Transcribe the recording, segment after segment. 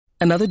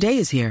Another day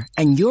is here,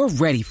 and you're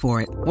ready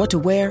for it. What to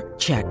wear?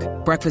 Check.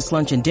 Breakfast,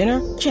 lunch, and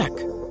dinner? Check.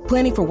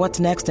 Planning for what's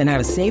next and how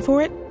to save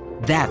for it?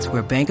 That's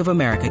where Bank of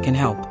America can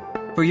help.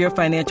 For your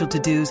financial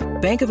to-dos,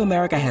 Bank of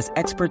America has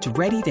experts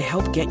ready to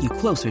help get you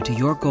closer to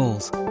your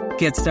goals.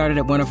 Get started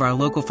at one of our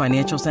local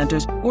financial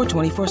centers or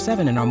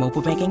 24/7 in our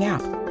mobile banking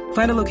app.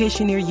 Find a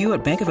location near you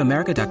at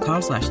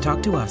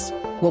bankofamerica.com/talktous.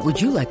 What would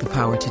you like the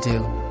power to do?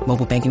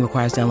 Mobile banking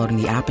requires downloading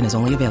the app and is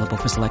only available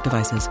for select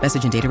devices.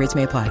 Message and data rates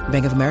may apply.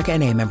 Bank of America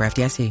N.A., member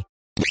FDIC.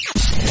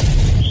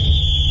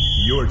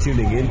 You're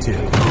tuning into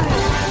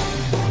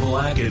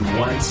Black and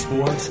White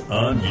Sports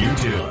on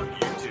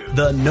YouTube.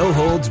 The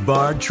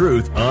no-holds-barred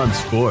truth on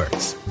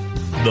sports.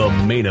 The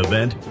main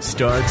event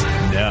starts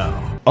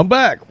now. I'm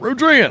back.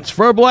 Rodriguez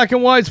for Black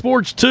and White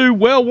Sports 2.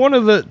 Well, one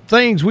of the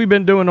things we've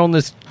been doing on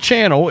this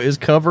channel is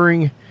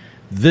covering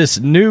this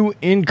new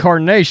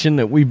incarnation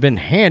that we've been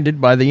handed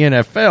by the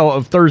NFL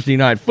of Thursday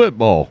Night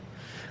Football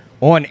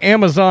on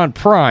Amazon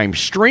Prime.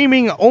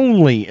 Streaming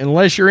only,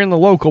 unless you're in the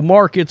local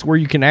markets where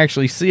you can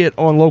actually see it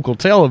on local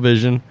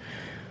television.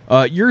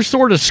 You're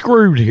sort of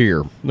screwed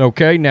here,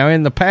 okay? Now,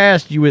 in the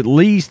past, you at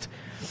least,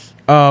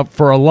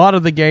 for a lot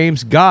of the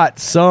games, got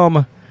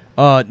some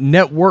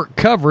network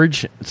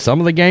coverage. Some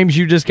of the games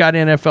you just got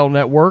NFL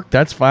Network.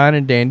 That's fine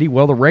and dandy.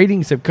 Well, the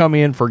ratings have come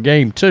in for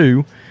Game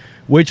 2,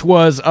 which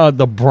was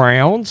the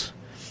Browns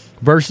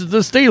versus the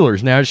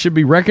Steelers. Now, it should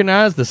be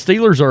recognized the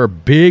Steelers are a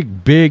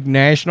big, big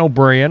national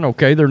brand,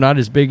 okay? They're not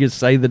as big as,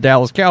 say, the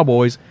Dallas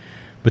Cowboys,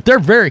 but they're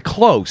very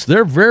close.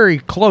 They're very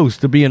close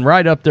to being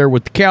right up there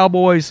with the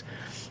Cowboys.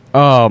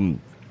 Would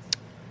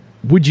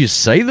you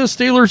say the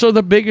Steelers are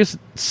the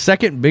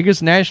second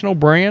biggest national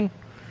brand?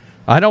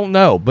 I don't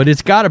know, but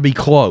it's got to be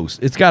close.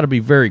 It's got to be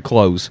very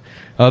close.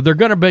 They're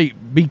going to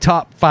be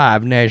top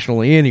 5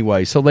 nationally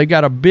anyway, so they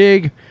got a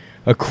big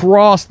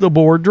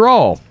across-the-board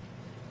draw.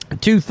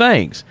 Two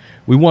things.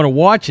 We want to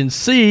watch and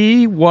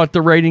see what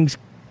the ratings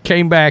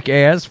came back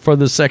as for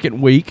the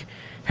second week.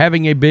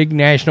 Having a big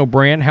national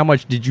brand, how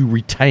much did you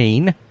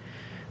retain?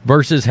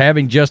 Versus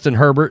having Justin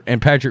Herbert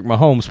and Patrick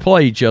Mahomes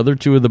play each other,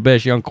 two of the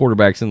best young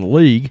quarterbacks in the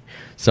league.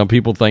 Some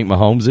people think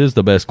Mahomes is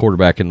the best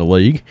quarterback in the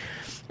league.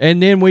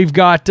 And then we've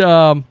got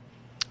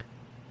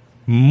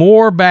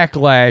more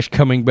backlash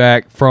coming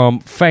back from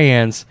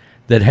fans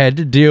that had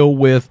to deal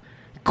with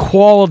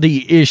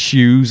quality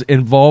issues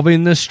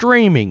involving the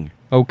streaming,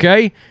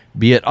 okay?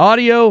 Be it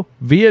audio,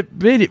 be it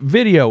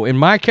video. In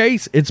my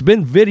case, it's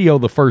been video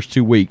the first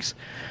 2 weeks.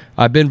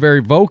 I've been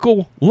very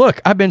vocal.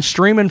 Look, I've been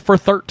streaming for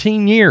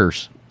 13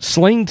 years.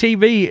 Sling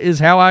TV is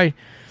how I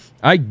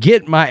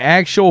get my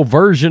actual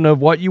version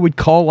of what you would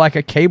call like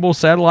a cable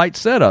satellite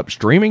setup.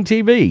 Streaming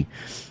TV.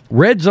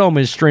 Red Zone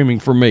is streaming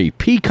for me.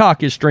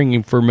 Peacock is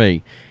streaming for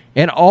me.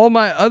 And all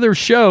my other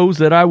shows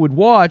that I would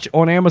watch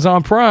on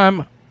Amazon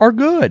Prime are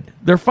good.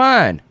 They're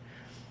fine.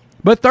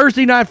 But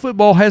Thursday Night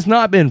Football has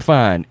not been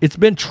fine. It's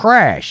been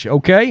trash,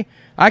 okay?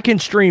 I can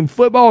stream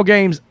football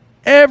games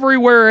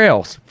everywhere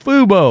else.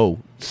 Fubo,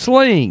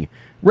 Sling,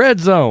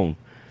 Red Zone.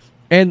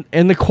 And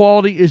the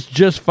quality is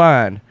just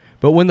fine.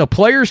 But when the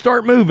players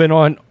start moving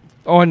on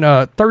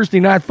Thursday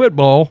Night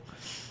Football,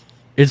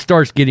 it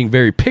starts getting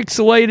very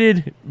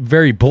pixelated,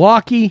 very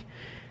blocky.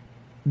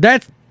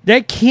 That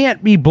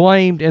can't be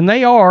blamed, and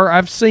they are.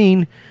 I've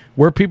seen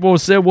where people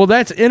have said, well,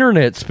 that's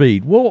internet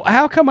speed. Well,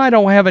 how come I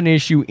don't have an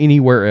issue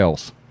anywhere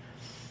else?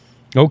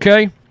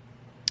 Okay?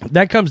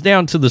 That comes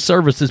down to the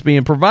services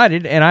being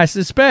provided, and I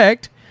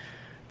suspect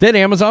that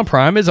Amazon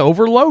Prime is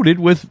overloaded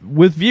with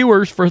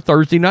viewers for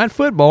Thursday Night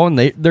Football, and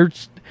it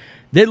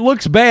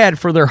looks bad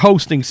for their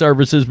hosting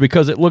services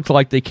because it looks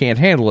like they can't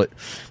handle it.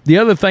 The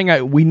other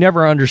thing we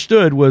never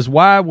understood was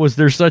why was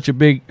there such a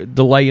big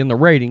delay in the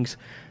ratings?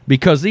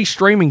 Because these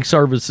streaming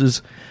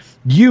services,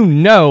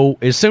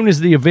 as soon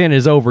as the event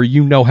is over,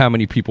 how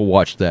many people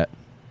watched that.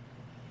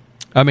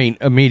 I mean,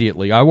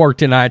 immediately. I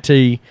worked in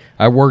IT.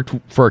 I worked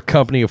for a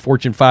company, a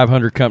Fortune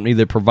 500 company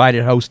that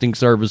provided hosting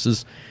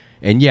services,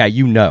 and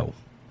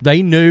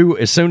they knew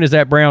as soon as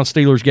that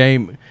Browns-Steelers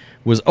game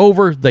was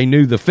over, they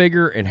knew the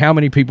figure and how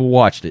many people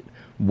watched it.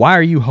 Why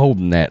are you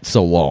holding that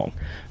so long?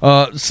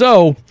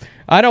 So,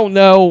 I don't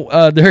know.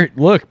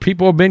 Look,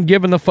 people have been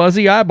giving the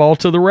fuzzy eyeball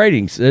to the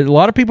ratings. A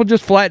lot of people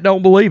just flat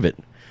don't believe it.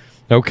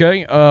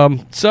 Okay?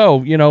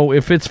 So,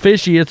 if it's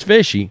fishy, it's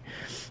fishy.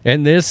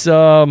 And this,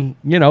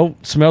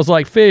 smells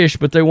like fish,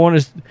 but they want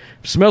us...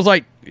 Smells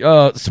like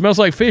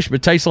fish,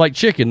 but tastes like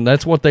chicken.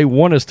 That's what they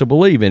want us to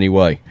believe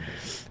anyway.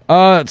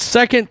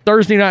 Second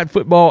Thursday Night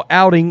Football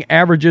outing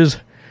averages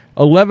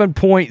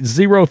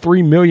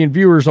 11.03 million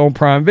viewers on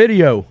Prime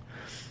Video.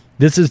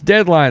 This is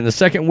Deadline. The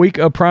second week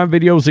of Prime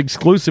Video's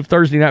exclusive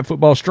Thursday Night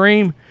Football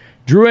stream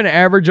drew an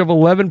average of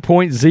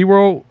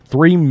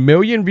 11.03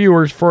 million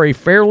viewers for a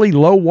fairly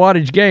low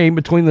wattage game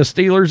between the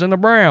Steelers and the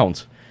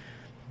Browns.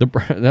 The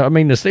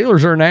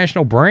Steelers are a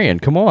national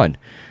brand. Come on.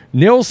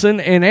 Nielsen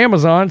and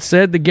Amazon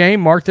said the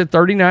game marked a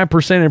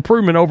 39%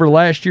 improvement over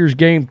last year's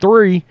Game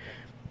 3,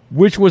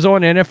 which was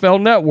on NFL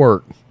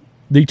Network.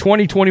 The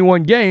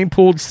 2021 game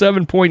pulled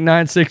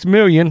 7.96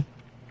 million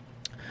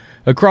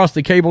across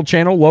the cable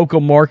channel,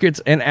 local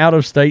markets, and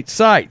out-of-state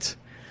sites.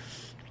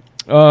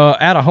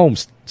 Out-of-home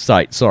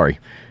site, sorry.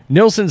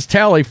 Nielsen's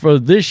tally for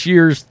this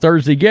year's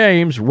Thursday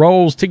games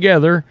rolls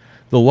together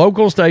the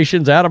local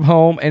stations,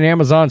 out-of-home, and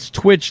Amazon's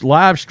Twitch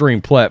live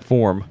stream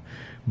platform.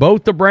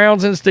 Both the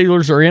Browns and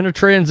Steelers are in a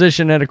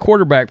transition at a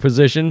quarterback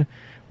position,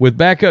 with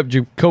backup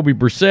Jacoby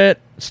Brissett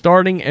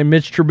starting and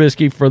Mitch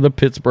Trubisky for the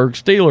Pittsburgh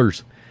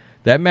Steelers.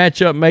 That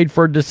matchup made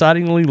for a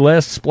decidedly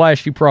less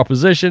splashy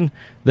proposition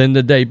than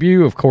the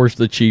debut. Of course,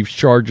 the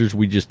Chiefs-Chargers,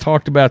 we just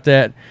talked about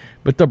that.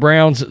 But the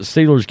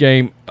Browns-Steelers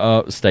game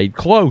stayed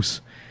close.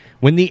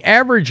 When the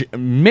average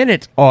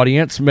minute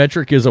audience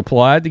metric is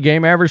applied, the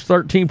game averaged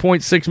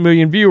 13.6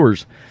 million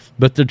viewers.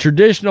 But the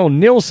traditional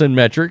Nielsen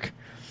metric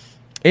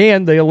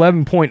and the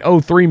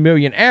 11.03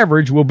 million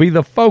average will be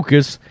the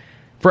focus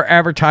for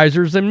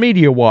advertisers and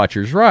media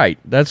watchers. Right.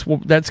 That's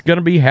going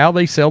to be how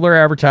they sell their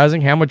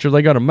advertising. How much are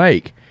they going to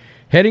make?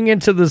 Heading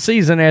into the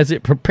season, as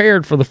it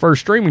prepared for the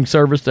first streaming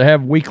service to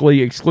have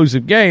weekly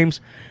exclusive games,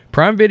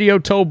 Prime Video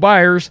told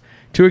buyers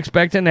to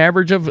expect an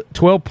average of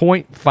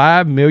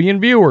 12.5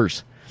 million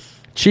viewers.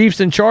 Chiefs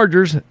and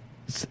Chargers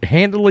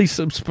handily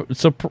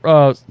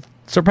surpassed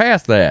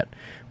that,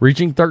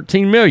 reaching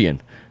 13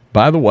 million.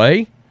 By the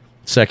way,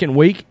 second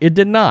week, it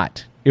did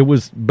not. It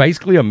was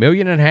basically 1.5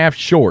 million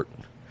short.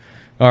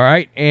 All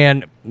right,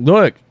 and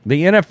look,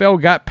 the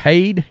NFL got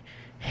paid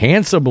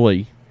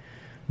handsomely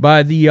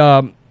by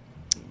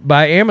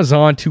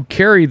Amazon to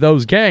carry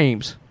those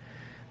games,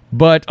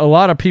 but a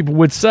lot of people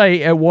would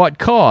say, at what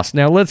cost?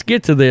 Now, let's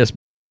get to this.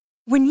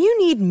 When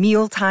you need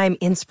mealtime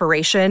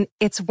inspiration,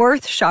 it's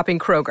worth shopping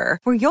Kroger,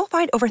 where you'll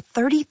find over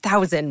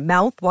 30,000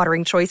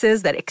 mouth-watering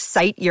choices that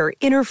excite your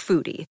inner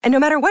foodie. And no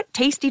matter what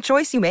tasty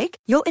choice you make,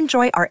 you'll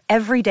enjoy our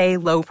everyday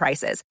low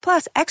prices,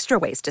 plus extra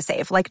ways to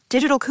save, like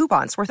digital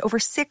coupons worth over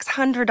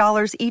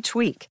 $600 each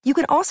week. You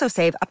can also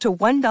save up to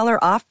 $1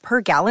 off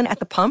per gallon at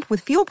the pump with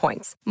fuel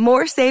points.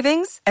 More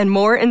savings and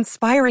more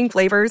inspiring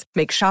flavors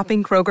make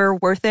shopping Kroger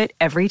worth it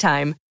every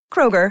time.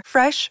 Kroger,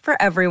 fresh for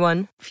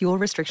everyone. Fuel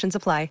restrictions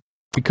apply.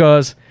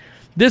 Because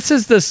this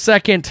is the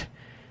second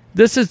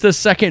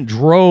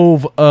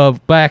drove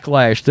of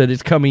backlash that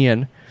is coming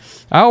in.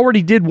 I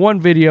already did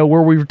one video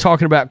where we were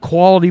talking about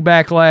quality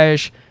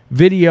backlash,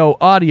 video,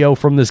 audio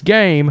from this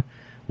game.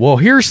 Well,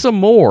 here's some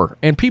more,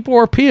 and people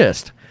are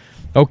pissed.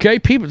 Okay,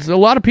 a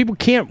lot of people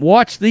can't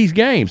watch these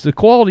games. The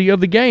quality of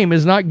the game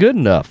is not good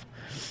enough,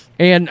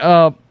 and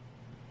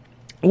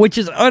which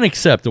is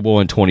unacceptable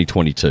in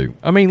 2022.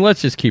 I mean,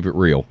 let's just keep it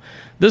real.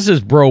 This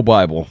is Bro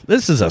Bible.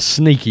 This is a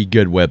sneaky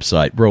good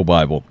website, Bro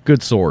Bible.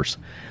 Good source.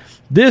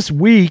 This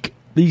week,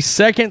 the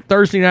second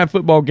Thursday Night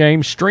Football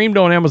game streamed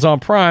on Amazon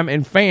Prime,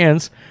 and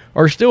fans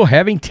are still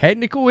having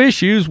technical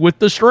issues with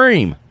the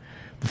stream.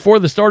 Before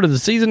the start of the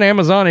season,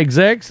 Amazon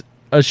execs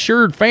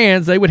assured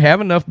fans they would have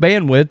enough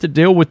bandwidth to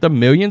deal with the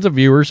millions of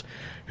viewers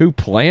who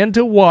plan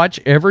to watch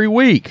every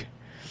week.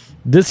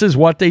 This is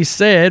what they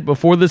said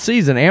before the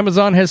season.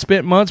 Amazon has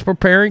spent months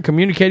preparing,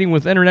 communicating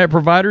with internet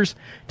providers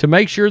to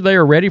make sure they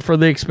are ready for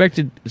the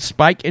expected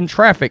spike in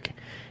traffic.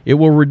 It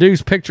will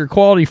reduce picture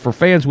quality for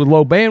fans with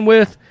low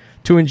bandwidth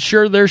to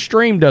ensure their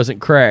stream doesn't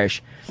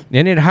crash.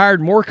 And it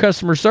hired more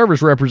customer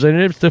service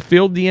representatives to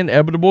field the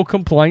inevitable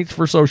complaints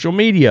for social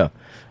media.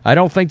 I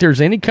don't think there's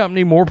any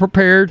company more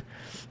prepared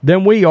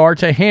than we are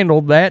to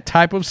handle that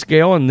type of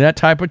scale and that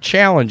type of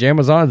challenge.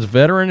 Amazon's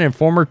veteran and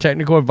former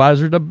technical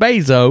advisor to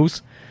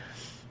Bezos,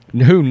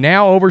 who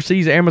now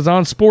oversees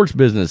Amazon's sports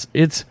business.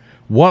 It's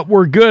what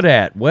we're good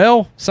at.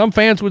 Well, some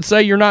fans would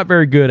say you're not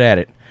very good at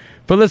it.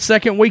 For the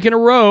second week in a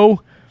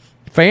row,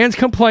 fans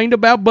complained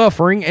about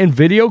buffering and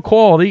video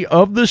quality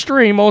of the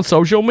stream on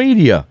social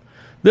media.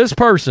 This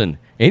person,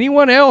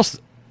 anyone else,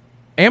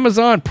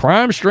 Amazon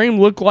Prime stream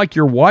look like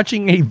you're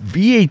watching a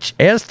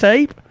VHS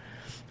tape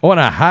on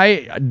a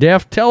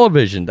high-def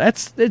television.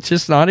 It's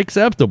just not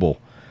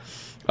acceptable.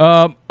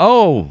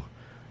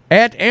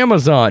 At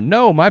Amazon,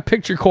 no, my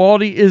picture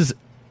quality is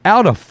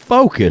out of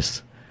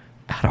focus.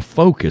 Out of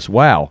focus,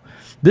 wow.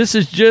 This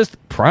is just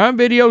Prime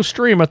Video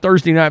stream of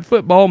Thursday Night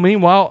Football.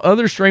 Meanwhile,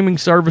 other streaming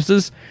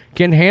services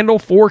can handle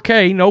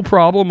 4K, no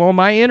problem, on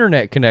my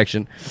internet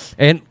connection.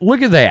 And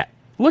look at that.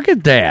 Look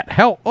at that.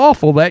 How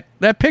awful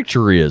that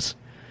picture is.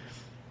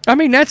 I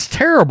mean, that's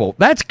terrible.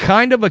 That's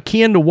kind of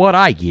akin to what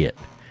I get.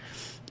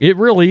 It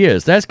really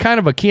is. That's kind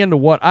of akin to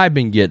what I've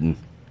been getting.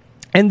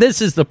 And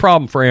this is the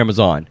problem for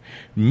Amazon.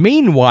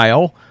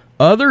 Meanwhile,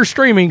 other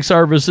streaming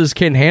services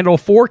can handle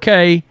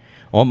 4K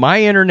on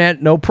my internet,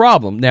 no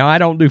problem. Now, I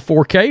don't do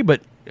 4K,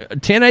 but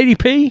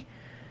 1080p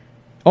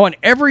on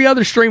every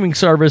other streaming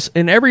service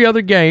in every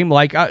other game,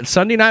 like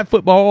Sunday Night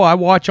Football, I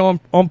watch on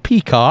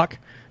Peacock.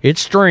 It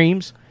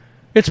streams.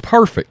 It's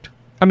perfect.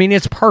 I mean,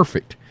 it's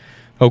perfect.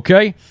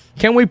 Okay?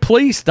 Can we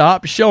please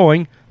stop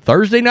showing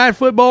Thursday Night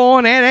Football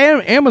on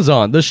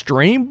Amazon? The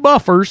stream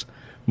buffers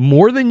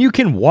more than you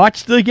can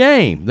watch the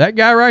game. That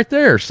guy right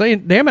there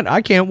saying, damn it,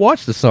 I can't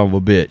watch the son of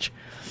a bitch.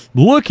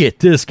 Look at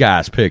this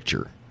guy's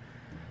picture.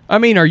 I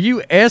mean, are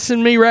you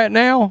S-ing me right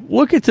now?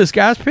 Look at this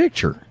guy's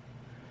picture.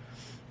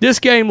 This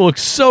game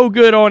looks so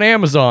good on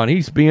Amazon.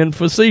 He's being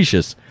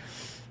facetious.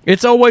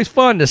 It's always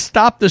fun to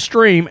stop the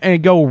stream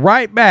and go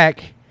right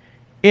back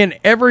in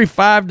every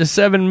 5 to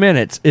 7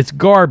 minutes. It's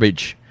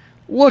garbage.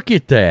 Look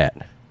at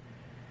that.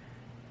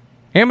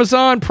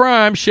 Amazon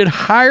Prime should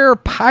hire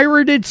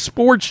pirated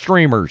sports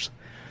streamers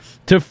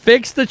to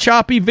fix the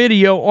choppy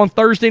video on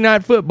Thursday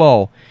Night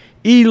Football.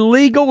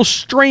 Illegal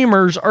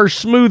streamers are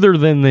smoother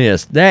than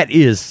this. That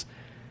is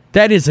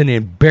an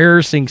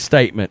embarrassing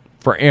statement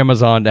for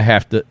Amazon to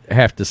have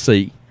to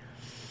see.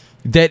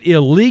 That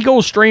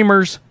illegal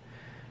streams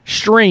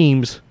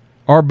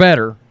are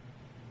better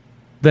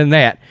than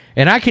that.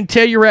 And I can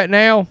tell you right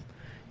now,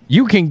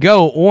 you can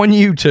go on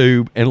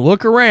YouTube and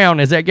look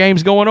around as that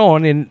game's going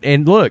on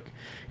and look.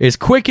 As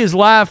quick as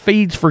live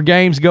feeds for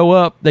games go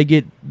up, they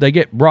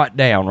get brought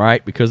down,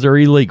 right? Because they're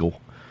illegal.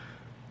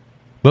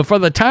 But for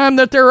the time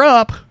that they're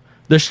up,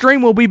 the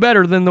stream will be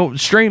better than the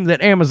stream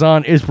that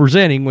Amazon is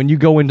presenting when you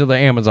go into the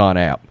Amazon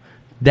app.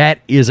 That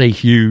is a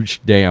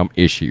huge damn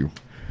issue.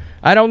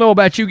 I don't know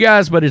about you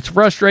guys, but it's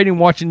frustrating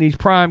watching these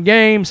Prime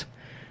games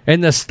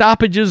and the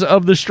stoppages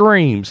of the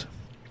streams.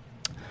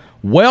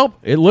 Well,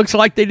 it looks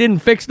like they didn't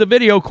fix the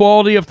video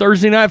quality of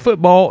Thursday Night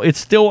Football. It's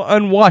still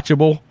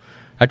unwatchable.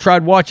 I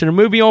tried watching a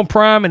movie on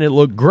Prime, and it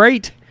looked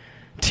great.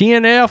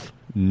 TNF,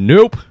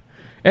 nope.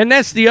 And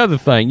that's the other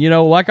thing. You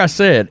know, like I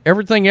said,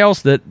 everything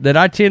else that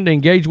I tend to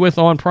engage with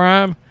on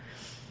Prime,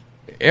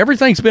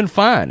 everything's been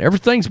fine.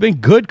 Everything's been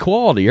good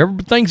quality.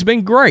 Everything's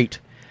been great.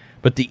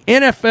 But the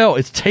NFL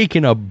is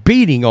taking a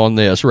beating on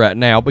this right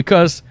now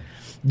because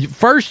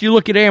first you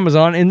look at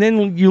Amazon and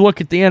then you look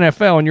at the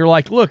NFL and you're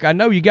like, look, I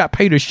know you got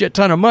paid a shit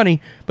ton of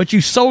money, but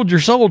you sold your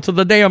soul to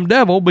the damn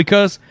devil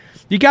because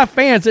you got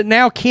fans that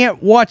now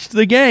can't watch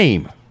the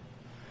game.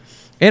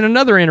 And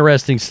another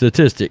interesting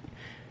statistic,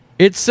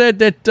 it said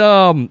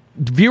that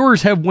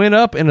viewers have went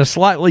up in a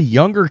slightly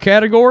younger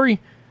category.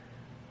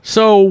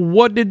 So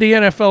what did the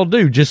NFL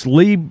do? Just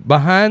leave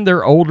behind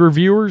their older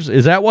viewers?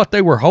 Is that what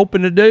they were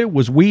hoping to do,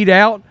 was weed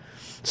out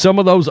some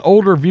of those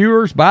older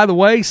viewers? By the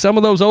way, some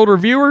of those older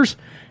viewers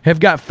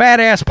have got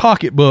fat-ass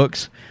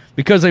pocketbooks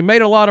because they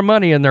made a lot of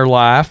money in their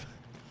life,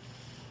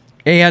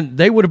 and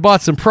they would have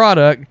bought some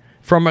product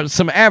from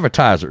some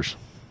advertisers.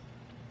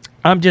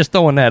 I'm just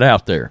throwing that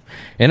out there.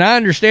 And I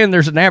understand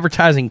there's an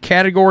advertising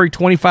category.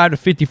 25 to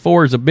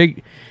 54 is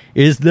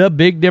the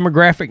big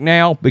demographic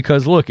now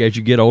because, look, as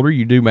you get older,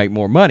 you do make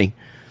more money.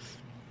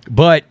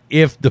 But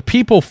if the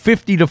people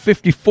 50 to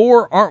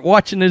 54 aren't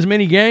watching as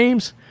many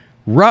games,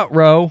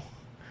 ruh-roh,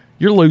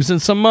 you're losing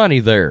some money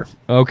there,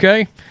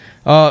 okay?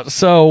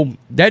 So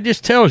that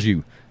just tells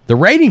you the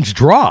ratings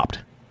dropped,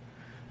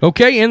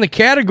 okay? In the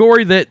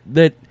category that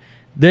the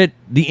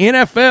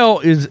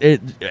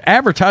NFL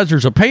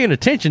advertisers are paying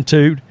attention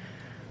to,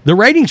 the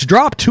ratings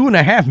dropped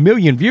 2.5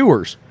 million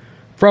viewers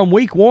from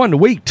week 1 to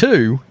week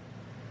 2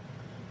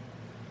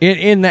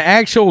 in the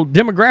actual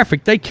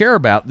demographic they care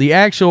about, the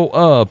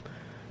actual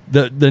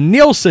the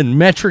Nielsen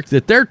metric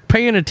that they're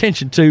paying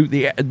attention to.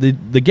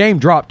 The game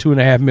dropped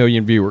 2.5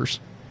 million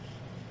viewers.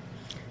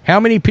 How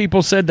many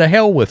people said to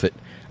hell with it?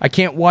 I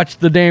can't watch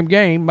the damn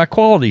game. My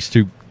quality's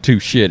too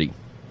shitty.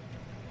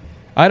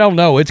 I don't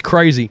know. It's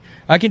crazy.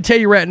 I can tell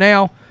you right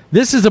now,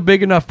 this is a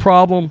big enough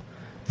problem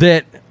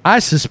that I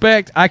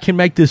suspect I can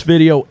make this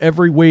video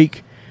every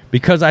week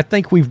because I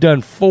think we've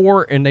done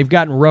 4 and they've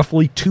gotten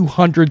roughly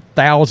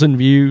 200,000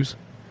 views.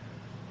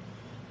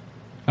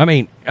 I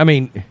mean,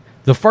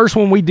 the first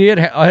one we did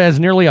has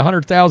nearly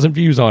 100,000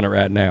 views on it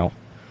right now.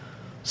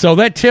 So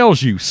that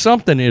tells you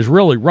something is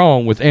really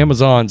wrong with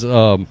Amazon's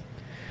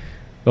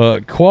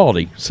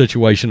quality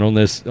situation on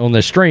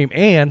this stream,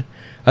 and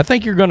I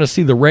think you're going to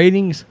see the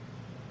ratings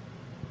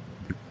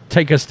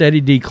take a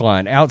steady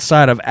decline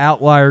outside of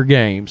outlier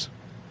games.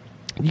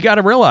 You got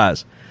to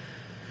realize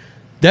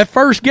that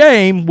first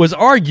game was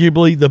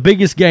arguably the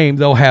biggest game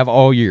they'll have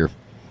all year.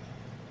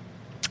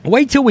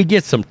 Wait till we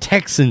get some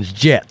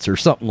Texans-Jets or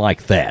something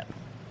like that.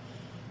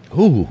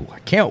 Ooh, I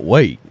can't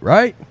wait,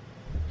 right?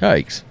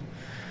 Yikes.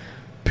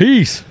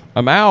 Peace.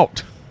 I'm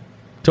out.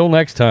 Till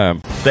next time.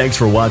 Thanks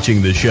for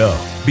watching the show.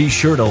 Be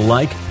sure to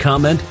like,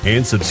 comment,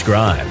 and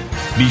subscribe.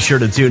 Be sure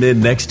to tune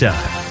in next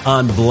time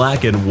on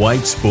Black and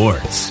White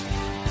Sports.